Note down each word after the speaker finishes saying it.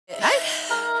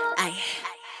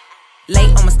Lay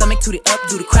on my stomach, toot it up,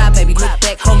 do the cry, baby. Look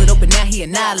back, hold it open, now he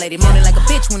annihilated. Moaning like a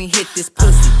bitch when he hit this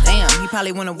pussy. Damn, he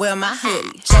probably wanna wear my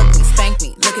hoodie. Choke me, spank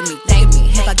me, look at me, thank me.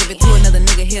 If I give it to another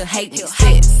nigga, he'll hate me.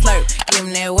 Spit, slurp, give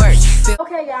him that work.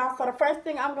 Okay, y'all, so the first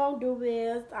thing I'm gonna do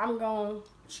is I'm gonna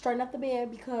straighten up the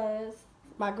bed because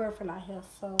my girlfriend not here,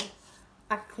 so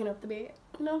I can clean up the bed,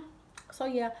 you know? So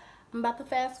yeah, I'm about to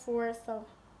fast forward, so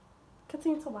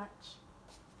continue to watch.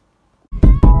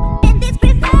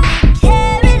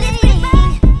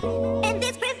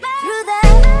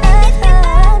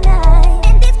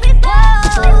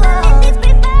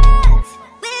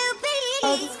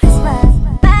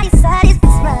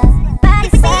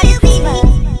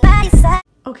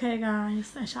 Okay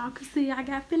guys, as y'all can see, I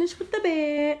got finished with the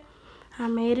bed. I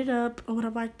made it up or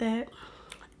whatever like that.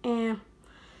 And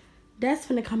that's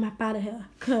finna come up out of here.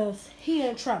 Cause he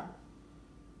in trouble.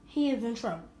 He is in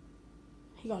trouble.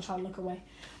 He gonna try to look away.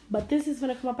 But this is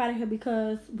finna come up out of here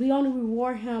because we only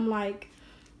reward him like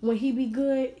when he be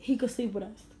good, he could sleep with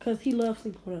us. Cause he loves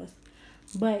sleeping with us.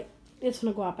 But it's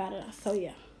finna go up out of us. So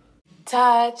yeah.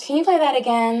 Todd, can you play that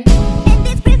again?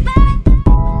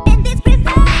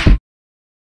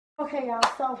 Okay, y'all,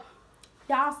 so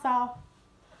y'all saw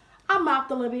I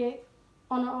mopped a little bit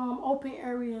on the open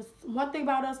areas. One thing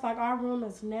about us, like, our room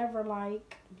is never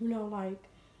like, you know, like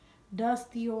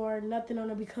dusty or nothing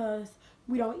on it because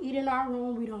we don't eat in our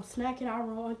room, we don't snack in our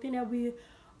room. Only thing that we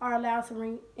are allowed to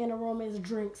bring in the room is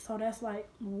drinks. So that's like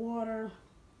water,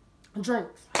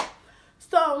 drinks.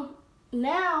 So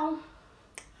now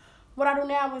what I do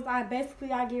now is I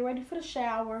get ready for the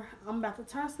shower. I'm about to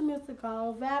turn some music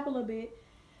on, vibe a little bit.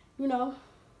 You know,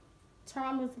 turn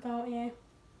my music on and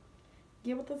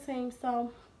get with the team.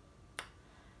 So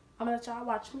I'm gonna let y'all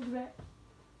watch me do that.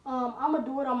 I'm gonna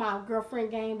do it on my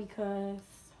girlfriend game because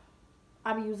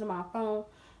I be using my phone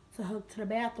to hook to the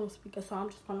bathroom speaker. So I'm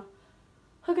just gonna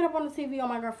hook it up on the TV on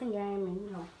my girlfriend game and,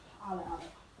 you know, all that.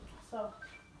 So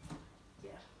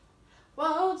yeah.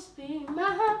 Won't you be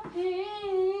my peace?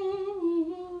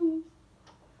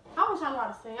 I wish I knew how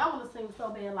to sing. I want to sing so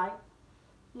bad, like.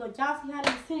 Look, y'all see how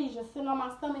these titties just sitting on my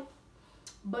stomach?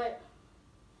 But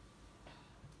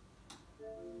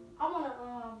I want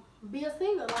to be a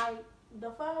singer. Like,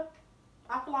 the fuck?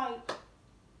 I feel like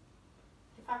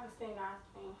if I could sing, I'd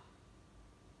sing.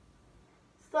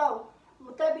 So,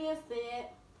 with that being said,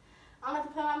 I'm going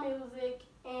to play my music.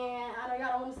 And I know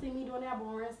y'all don't want to see me doing that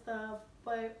boring stuff.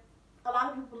 But a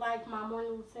lot of people like my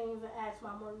morning routines and ask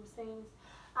my morning routines.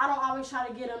 I don't always try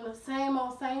to get them the same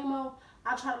old, same old.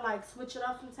 I try to like switch it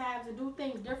up sometimes and do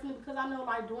things differently because I know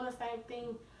like doing the same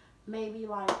thing may be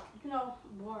like, you know,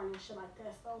 boring and shit like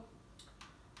that. So,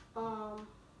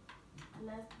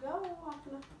 let's go. I'm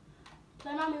gonna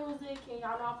play my music and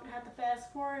y'all know I'm gonna have to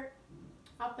fast forward.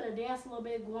 I'm gonna dance a little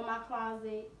bit, go in my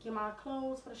closet, get my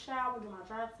clothes for the shower, get my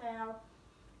dry towel,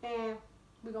 and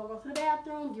we're gonna go to the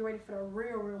bathroom, get ready for the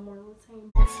real morning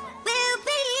routine.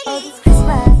 It's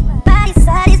Christmas, body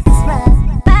side is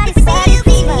Christmas, body side is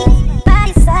Christmas.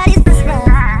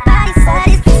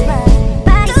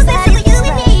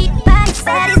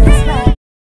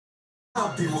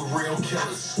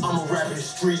 I'm a rapper,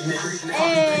 street niggas.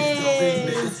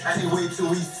 I can't wait till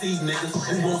we see niggas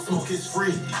who won't smoke his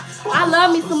free. I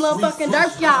love me some little fucking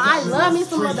dirt, y'all. I love me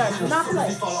some little dirt. Do not play.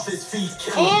 And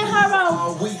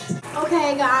hello.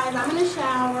 Okay, guys, I'm in the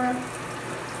shower.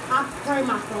 I pray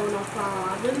my phone don't fall.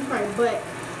 I really pray. But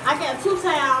I got 2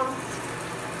 towels.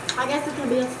 I guess it can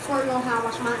be a tutorial on how I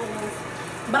wash my ass.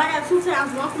 But I got 2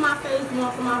 towels, one for my face,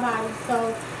 one for my body.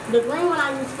 So the green one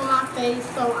I use for my face.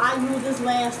 So I use this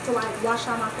last to like wash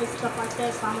out my face and stuff like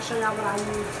that. So I'm gonna show y'all what I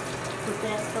use with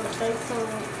that. So face towel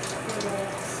for that.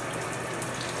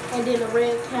 And then the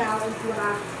red towel is what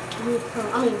I use for,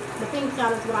 the pink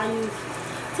towel is what I use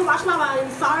to wash my body.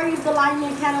 Sorry if the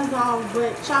lighting kind of off,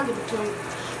 but y'all get the point.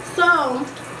 So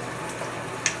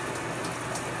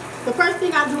the first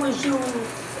thing I do is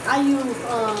I use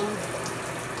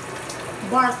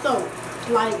bar soap,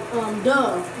 like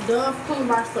Dove clean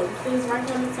bar soap. It's right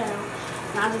here in the towel.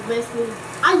 And I just basically,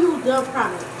 I use Dove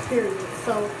product, period.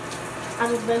 So I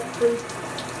just basically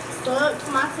scrub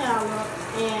my towel up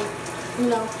and, you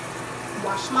know,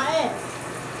 wash my ass.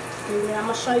 And then I'm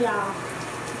gonna show y'all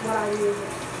what I use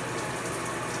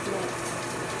next.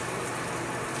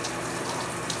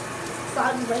 So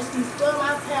I just basically scrub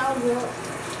my towels up,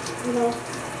 you know.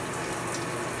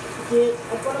 Get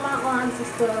up under my arms and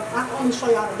stuff. I can only show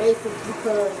y'all the basics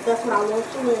because that's what I want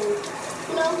to do.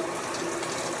 You know,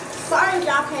 sorry if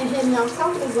y'all can't hear me. I'm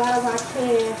talking as loud as I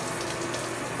can.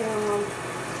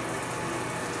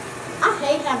 I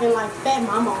hate having like fat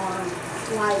mama arms.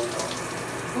 Like,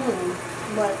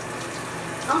 but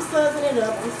I'm suzzing it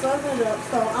up. So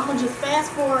I'm gonna just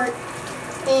fast forward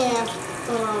and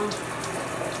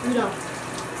you know,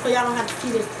 so y'all don't have to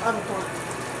see this other part.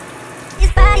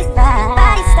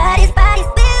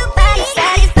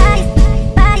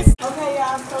 Okay,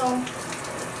 y'all. So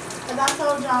as I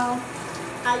told y'all,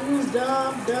 I use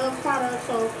Dove product.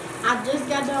 So I just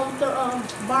got done with the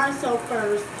bar soap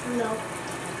first, you know,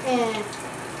 and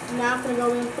now I'm gonna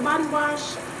go in with the body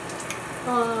wash.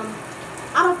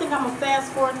 I don't think I'm gonna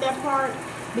fast forward that part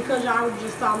because y'all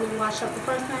just saw me wash up the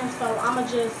first time. So I'm gonna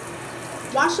just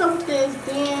wash up with this,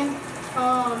 then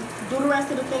do the rest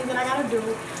of the things that I gotta do,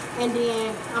 and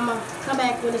then I'm gonna come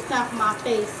back when it's time for my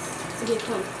face to get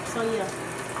clean. So yeah.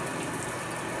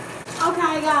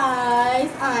 Okay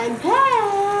guys, I'm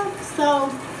back.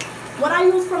 So what I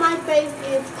use for my face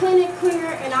is Clinic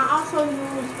Clear, and I also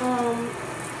use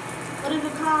what is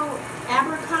it called?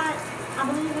 Apricot, I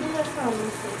believe it is. So let me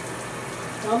see.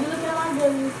 Don't be looking at my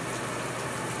goodies.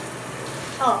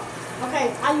 Oh,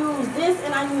 okay. I use this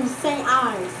and I use St.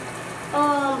 Ives.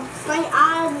 St.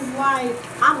 Ives is like,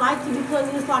 I like it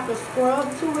because it's like a scrub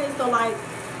to it. So like,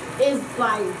 it's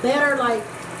like better, like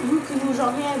you can use your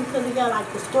hand because it got like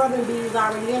the scrubbing beads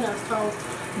already in it. So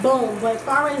boom. But as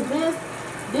far as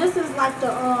this is like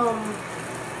the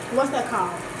what's that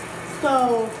called?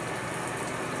 So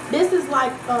this is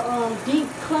like a deep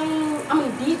cream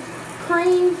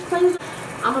cleanser.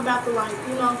 I'm about to, like,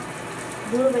 you know,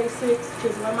 do the basics,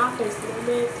 just wet my face a little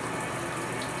bit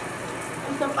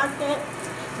and stuff like that.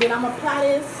 Then I'm gonna apply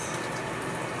this.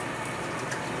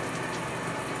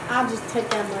 I'll just take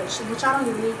that much, which I don't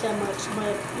even need that much,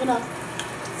 but you know,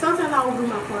 sometimes I will do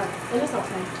my part, and it's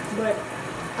okay. But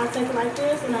I take it like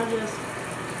this, and I just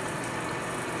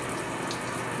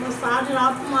massage it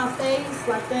off my face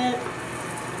like that,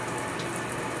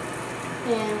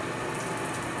 and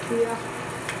yeah.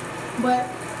 But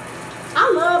I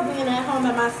love being at home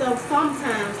by myself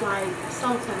sometimes, like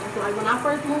when I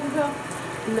first moved here,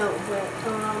 no, but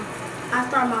I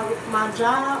start my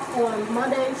job on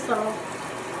Monday, so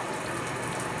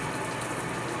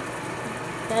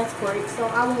that's great. So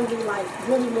I want to be like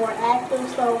really more active.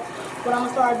 So what I'm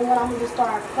gonna start doing, I'm gonna just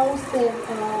start posting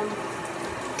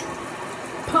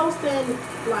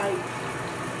like,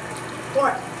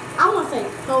 or I won't say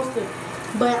posting,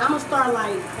 but I'm gonna start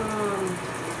like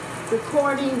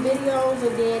recording videos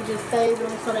and then just save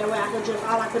them so that way I can just,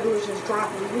 all I can do is just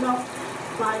drop them, you know,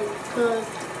 like, cause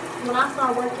when I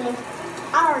start working,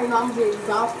 I already know I'm gonna get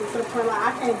exhausted to the point like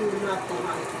I can't do nothing.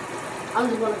 Like, I'm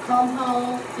just gonna come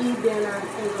home, eat dinner,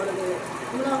 and go to bed,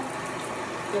 you know,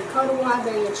 and cuddle with my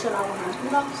baby and chill out with her,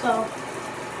 you know. So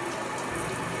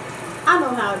I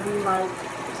know how it be like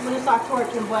when it starts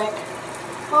working, but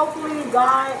hopefully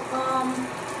God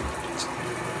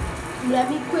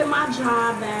let me quit my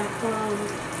job at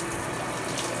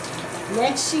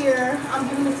next year. I'm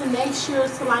giving it to next year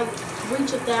to like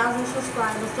reach 1,000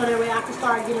 subscribers, so that way I can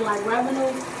start getting like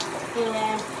revenue,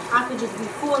 and I could just be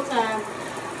full time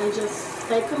and just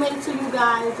stay committed to you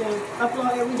guys and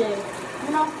upload every day,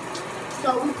 you know.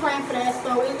 So we praying for that.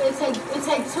 So it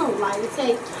take two, like it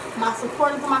take my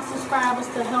supporters and my subscribers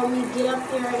to help me get up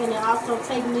there, and it also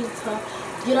take me to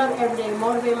get up every day,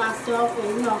 motivate myself, and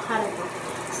you know how that goes.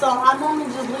 So I normally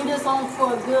just leave this on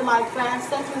for a good like 5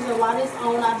 seconds, and while it's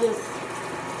on, I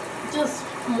just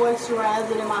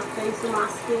moisturize it in my face and my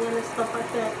skin and stuff like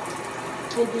that.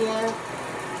 And then,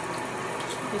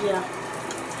 yeah.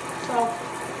 So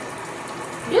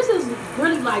this is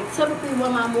really like typically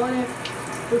what my morning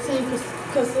routine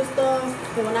consists of.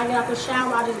 And when I get out the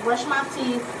shower, I just brush my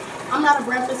teeth. I'm not a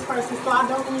breakfast person, so I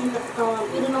don't eat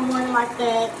in the morning like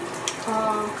that.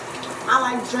 I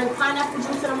like drink pineapple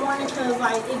juice in the morning because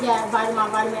like it got my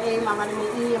vitamin A, my vitamin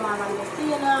E, and my vitamin C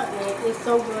in it, and it's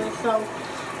so good. So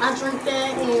I drink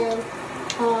that, and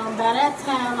by that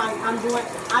time, like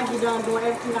I get done doing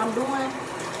everything I'm doing.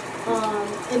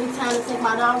 Every time to take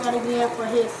my dog out again for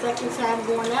his second time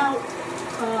going out.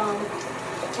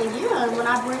 And yeah, when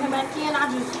I bring him back in, I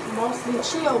just mostly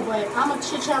chill. But I'm gonna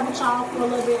chit chat with y'all for a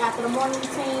little bit after the morning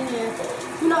routine, and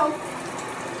you know,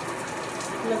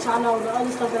 let y'all know the other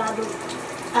stuff that I do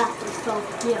after. So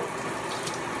yeah.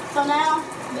 So now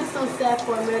this one set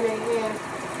for a minute, and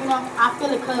you know, I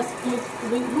feel it because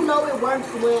you know it works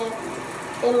when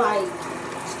it like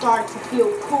starts to feel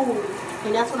cool,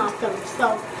 and that's what I'm feeling.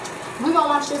 So we're gonna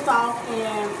wash this off,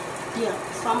 and yeah,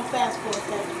 so I'm gonna fast forward a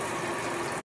second.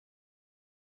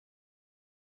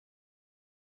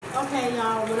 Okay,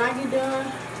 y'all, when I get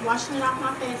done washing it off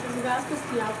my face, as you guys can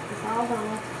see, it's all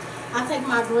gone. I take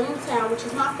my green towel, which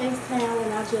is my face towel,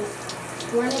 and I just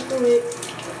run it through it,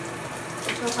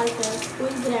 just like that,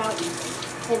 squeeze it out,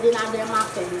 and then I dab my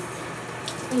face.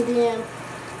 And then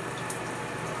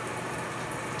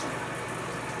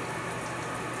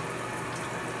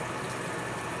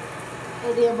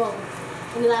boom.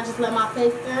 And then I just let my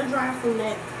face air dry from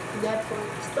that point.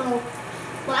 So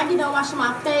when I get done washing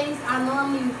my face, I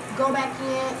normally go back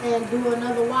in and do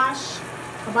another wash,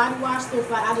 a body wash, since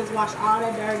like I just wash all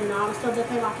that dirt and all the stuff that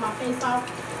came off my face off.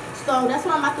 So that's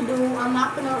what I'm about to do. I'm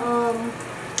not gonna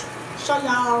show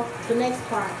y'all the next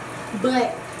part,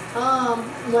 but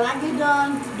when I get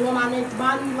done doing my next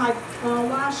body like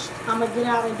wash, I'm gonna get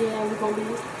out and then we're gonna be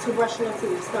to brushing the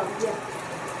teeth. So yeah,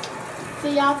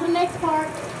 see y'all to the next part.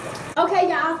 Okay,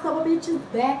 y'all, so my bitch is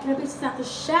back and the bitch is out the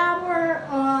shower.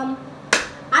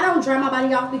 I don't dry my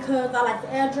body off because I like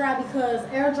to air dry, because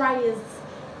air dry is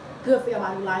good for your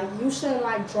body. Like, you shouldn't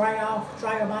like dry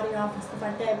your body off and stuff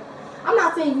like that. I'm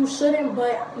not saying you shouldn't,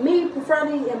 but me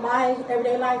preferably in my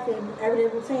everyday life and everyday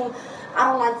routine,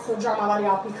 I don't like to dry my body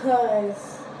off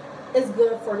because it's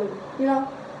good for me, you know?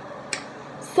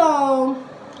 So,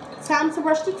 time to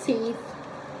brush the teeth.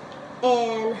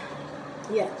 And,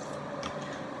 yes.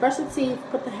 Brush the teeth,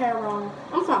 put the hair on.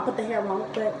 I'm sorry, put the hair on,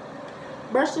 but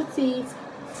brush the teeth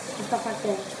and stuff like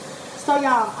that. So,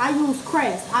 y'all, I use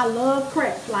Crest. I love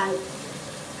Crest. Like,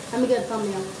 let me get a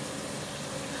thumbnail.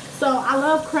 So I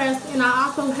love Crest, and I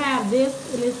also have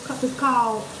this, and it's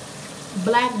called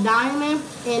Black Diamond,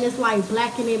 and it's like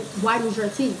black and it whitens your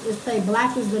teeth. It say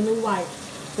black is the new white,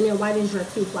 and it whitens your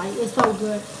teeth. Like, it's so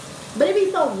good, but it be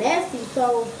so messy.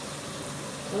 So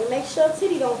let me make sure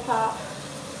titty don't pop,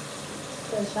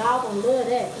 cause y'all gonna love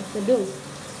that if it do.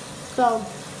 So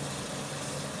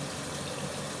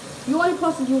you only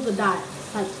supposed to use a dot,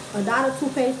 like a dot of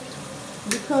toothpaste,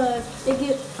 because it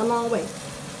gets a long way.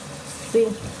 See.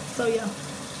 So yeah.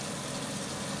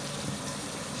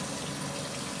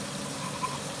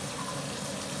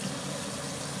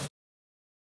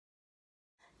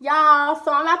 Y'all,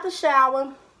 so I'm at the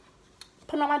shower,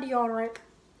 putting on my deodorant.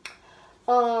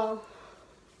 I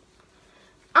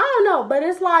don't know, but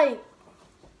it's like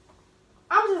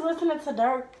I'm just listening to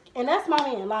Dirk, and that's my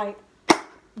man. Like,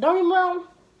 don't get me wrong,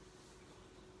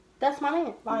 that's my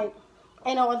man. Like,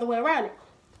 ain't no other way around it.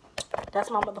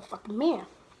 That's my motherfucking man.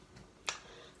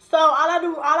 So all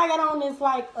I got on is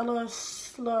like a little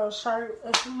shirt.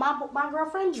 My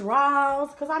girlfriend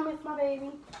draws because I miss my baby.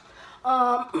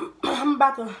 I'm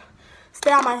about to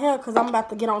style my hair because I'm about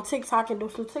to get on TikTok and do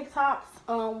some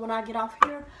TikToks when I get off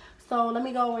here. So let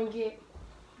me go and get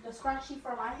the scrunchie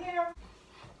for my hair.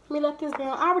 Let me let this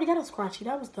down. I already got a scrunchie.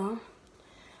 That was dumb.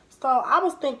 So I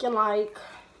was thinking like,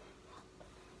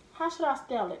 how should I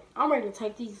style it? I'm ready to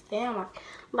take these down.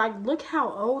 Like, look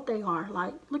how old they are.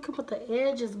 Like, look at the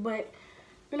edges. But,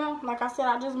 you know, like I said,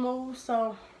 I just moved.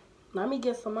 So, let me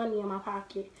get some money in my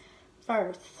pocket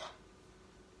first.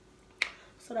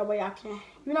 So that way I can,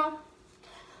 you know.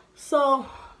 So,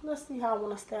 let's see how I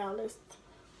want to style this.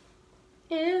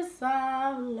 It's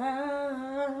our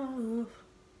love.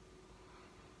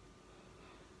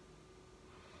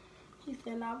 He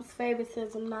said, now it's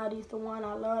favoritism. Now he's the one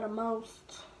I love the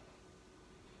most.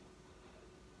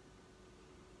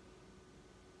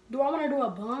 Do I want to do a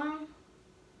bun?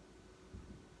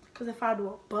 Because if I do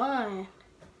a bun,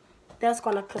 that's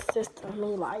going to consist of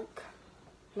me like,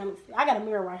 let me see. I got a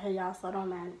mirror right here, y'all, so it don't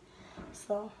matter.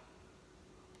 So,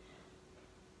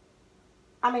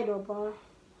 I may do a bun.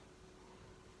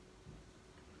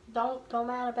 Don't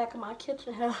mind the back of my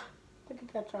kitchen here. Look at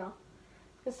that, y'all.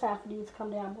 It's time for these to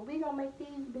come down. But we going to make these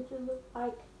bitches look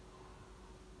like,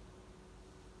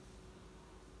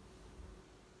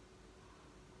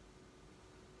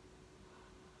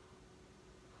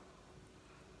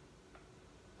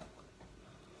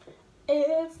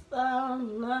 it's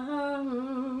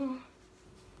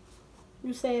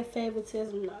you say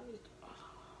favoritism, not me.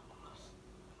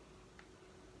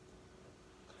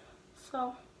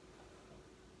 So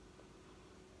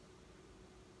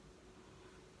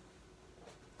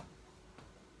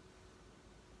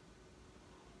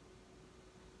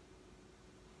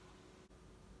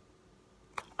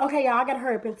okay, y'all, I gotta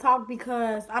hurry up and talk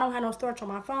because I don't have no storage on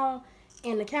my phone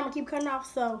and the camera keep cutting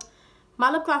off. So my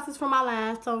lip gloss is from my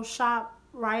line. So shop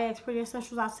Ryax Pretty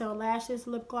Essentials. I sell lashes,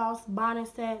 lip gloss, bonding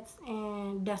sets,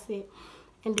 and that's it.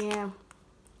 And then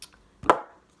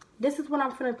this is what I'm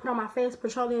gonna put on my face.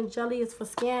 Petroleum jelly is for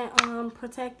skin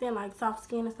protecting, like soft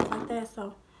skin and stuff like that.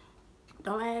 So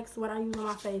don't ask what I use on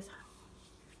my face.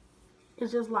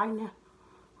 It's just lightening.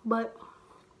 But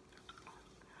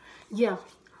yeah.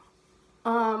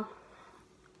 I'm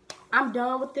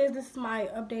done with this. This is my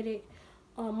updated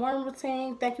morning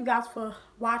routine. Thank you guys for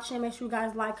watching. Make sure you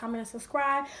guys like, comment, and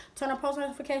subscribe. Turn on post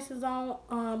notifications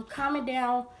on. Comment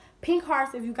down pink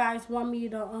hearts if you guys want me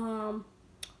to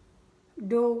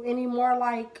do any more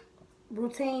like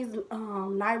routines,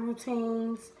 night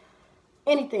routines,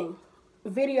 anything,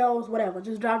 videos, whatever.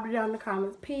 Just drop it down in the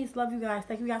comments. Peace. Love you guys.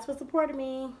 Thank you guys for supporting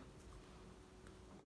me.